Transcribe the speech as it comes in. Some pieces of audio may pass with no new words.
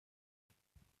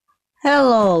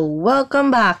Hello, welcome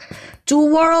back to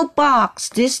Worldbox.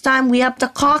 This time we have the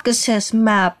Caucasus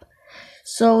map.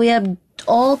 So we have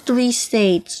all three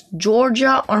states: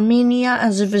 Georgia, Armenia,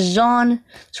 Azerbaijan,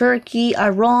 Turkey,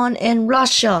 Iran, and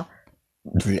Russia.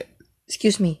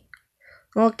 Excuse me.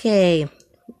 Okay,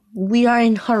 we are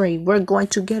in a hurry. We're going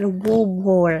to get a world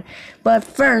war. But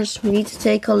first, we need to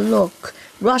take a look.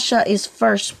 Russia is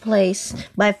first place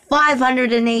by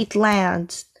 508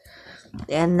 lands.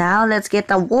 And now let's get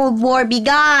the world war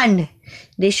begun.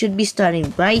 They should be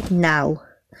starting right now.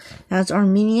 As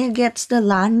Armenia gets the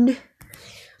land,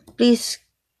 please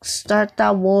start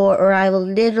that war or I will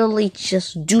literally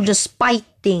just do the spite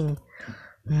thing.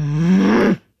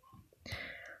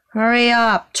 Hurry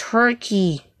up,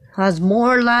 Turkey has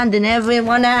more land than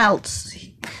everyone else.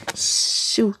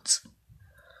 Shoot.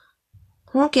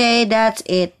 Okay, that's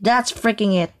it. That's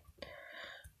freaking it.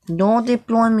 No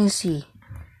diplomacy.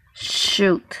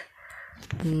 Shoot.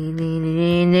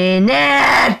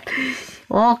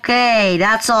 Okay,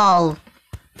 that's all.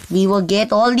 We will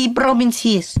get all the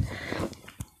provinces.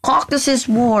 Caucasus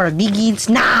War begins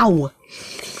now.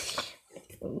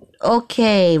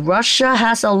 Okay, Russia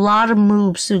has a lot of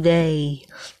moves today.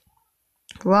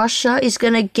 Russia is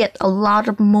gonna get a lot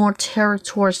of more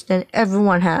territories than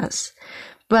everyone has.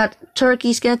 But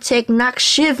Turkey's gonna take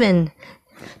Nakhchivan,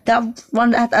 that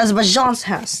one that Azerbaijan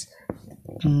has.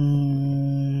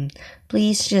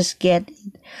 Please just get it.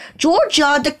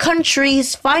 Georgia, the country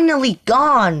is finally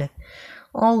gone.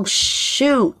 Oh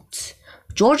shoot.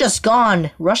 Georgia's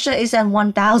gone. Russia is at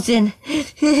 1,000.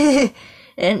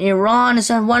 And Iran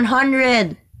is at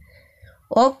 100.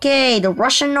 Okay, the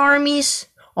Russian armies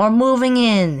are moving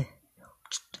in.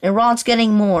 Iran's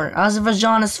getting more.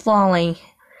 Azerbaijan is falling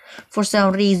for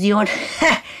some reason.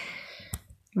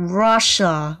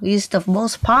 Russia is the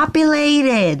most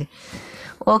populated.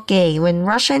 Okay, when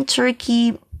Russia and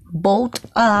Turkey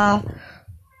both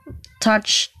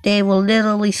touch, they will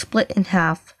literally split in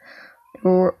half.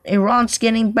 Iran's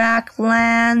getting back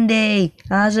land.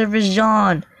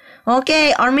 Azerbaijan.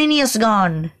 Okay, Armenia's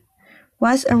gone.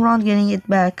 Why is Iran getting it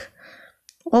back?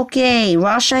 Okay,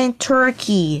 Russia and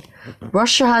Turkey.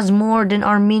 Russia has more than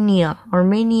Armenia.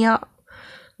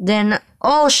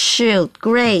 Oh shoot,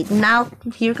 great. Now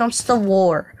here comes the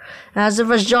war.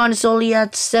 Azerbaijan is only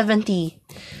at 70.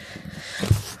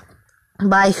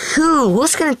 By who?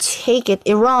 Who's gonna take it?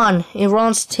 Iran.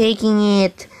 Iran's taking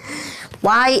it.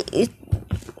 Why?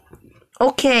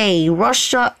 Okay,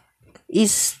 Russia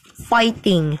is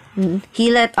fighting.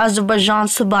 He let Azerbaijan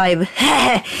survive.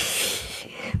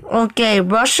 Okay,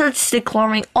 Russia's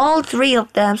declaring all three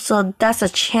of them, so that's a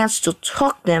chance to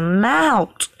take them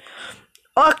out.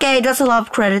 Okay, that's a lot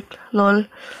of credit, lol.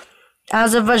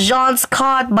 Azerbaijan's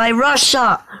caught by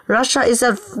Russia. Russia is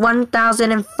at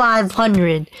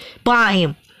 1,500.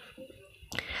 Bam.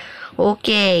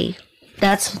 Okay,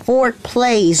 that's fourth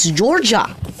place.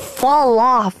 Georgia fall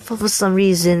off for some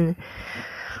reason.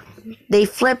 They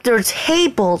flipped their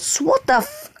tables. What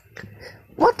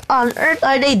on earth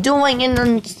are they doing in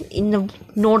the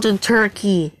northern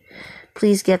Turkey?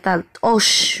 Please get that. Oh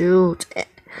shoot.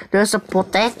 There's a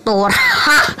protector.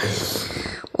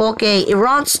 Okay,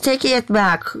 Iran's taking it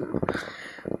back.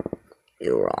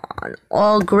 Iran.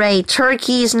 Oh great.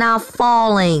 Turkey is now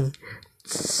falling.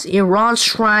 Iran's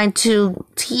trying to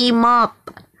team up.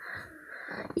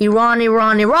 Iran.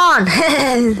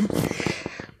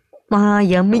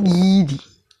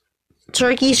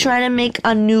 Turkey's trying to make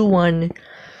a new one.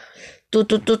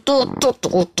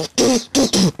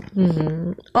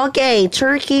 Okay,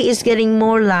 Turkey is getting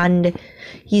more land.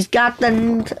 He's got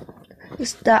the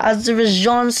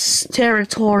Azerbaijan's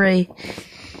territory.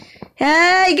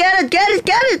 Hey, get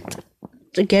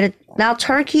it. Now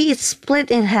Turkey is split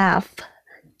in half.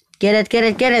 Get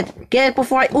it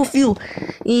before I oof you.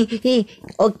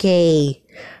 Okay,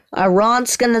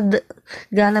 Iran's gonna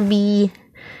be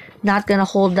not gonna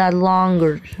hold that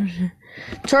longer.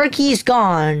 Turkey's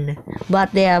gone,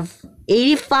 but they have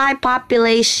 85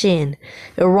 population.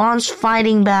 Iran's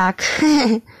fighting back.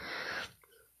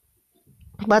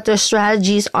 But their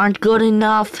strategies aren't good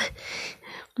enough.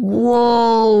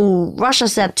 Whoa,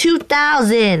 Russia's at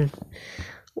 2,000.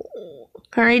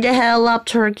 Hurry the hell up,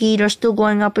 Turkey. They're still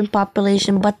going up in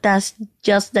population, but that's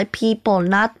just the people,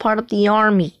 not part of the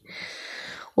army.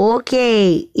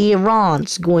 Okay,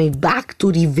 Iran's going back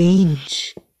to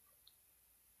revenge.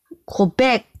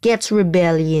 Quebec gets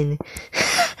rebellion.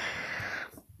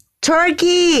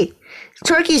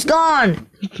 Turkey's gone.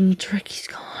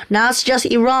 Now it's just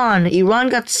Iran. Iran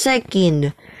got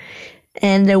second.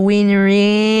 And the winner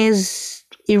is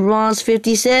Iran's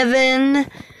 57.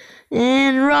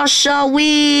 And Russia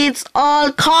wins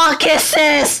all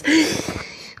Caucasus!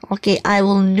 Okay, I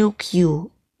will nuke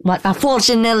you. But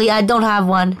unfortunately, I don't have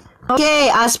one. Okay,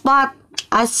 I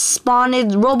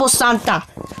spawned Robo Santa.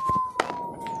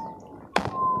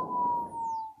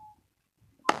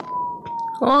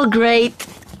 Oh, great.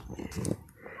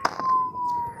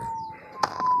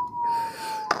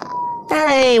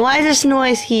 Hey, why is this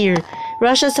noise here?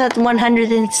 Russia's at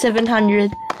 100 and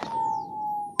 700.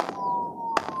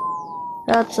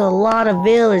 That's a lot of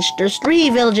village. There's 3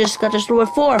 villages got destroyed.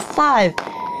 4, 5.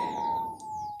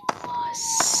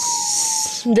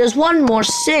 There's one more.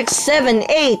 6, 7,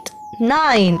 8,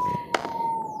 9,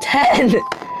 10.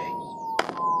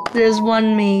 There's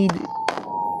one made.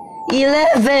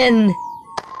 11,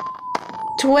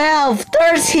 12,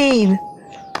 13,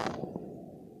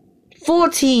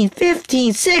 14,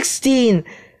 15, 16.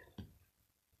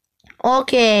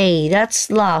 Okay, that's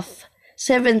love.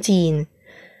 17.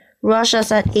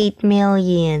 Russia's at 8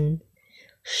 million.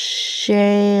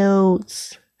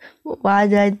 Shoots. Why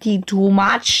did I think too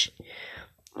much?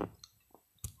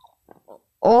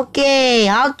 Okay,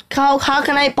 how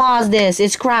can I pause this?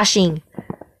 It's crashing.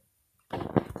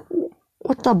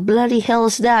 What the bloody hell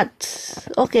is that?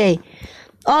 Okay.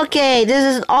 Okay, this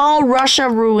is all Russia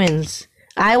ruins.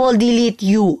 I will delete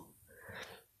you.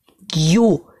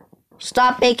 You.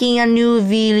 Stop making a new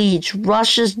village.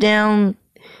 Russia's down.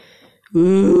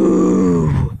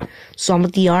 Ooh. Some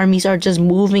of the armies are just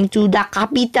moving to the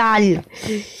capital.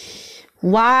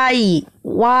 Why?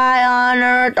 Why on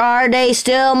earth are they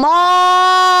still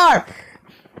more?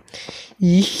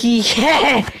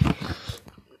 Yeah.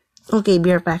 Okay,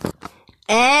 be right back.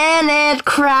 And it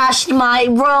crashed my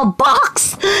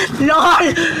Worldbox.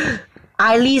 Lol.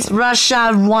 At least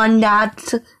Russia won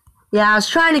that. Yeah, I was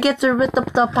trying to get rid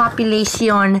of the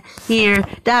population here.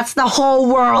 That's the whole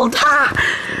world. Ha!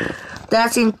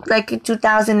 That's in like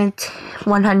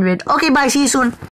 2100. Okay, bye. See you soon.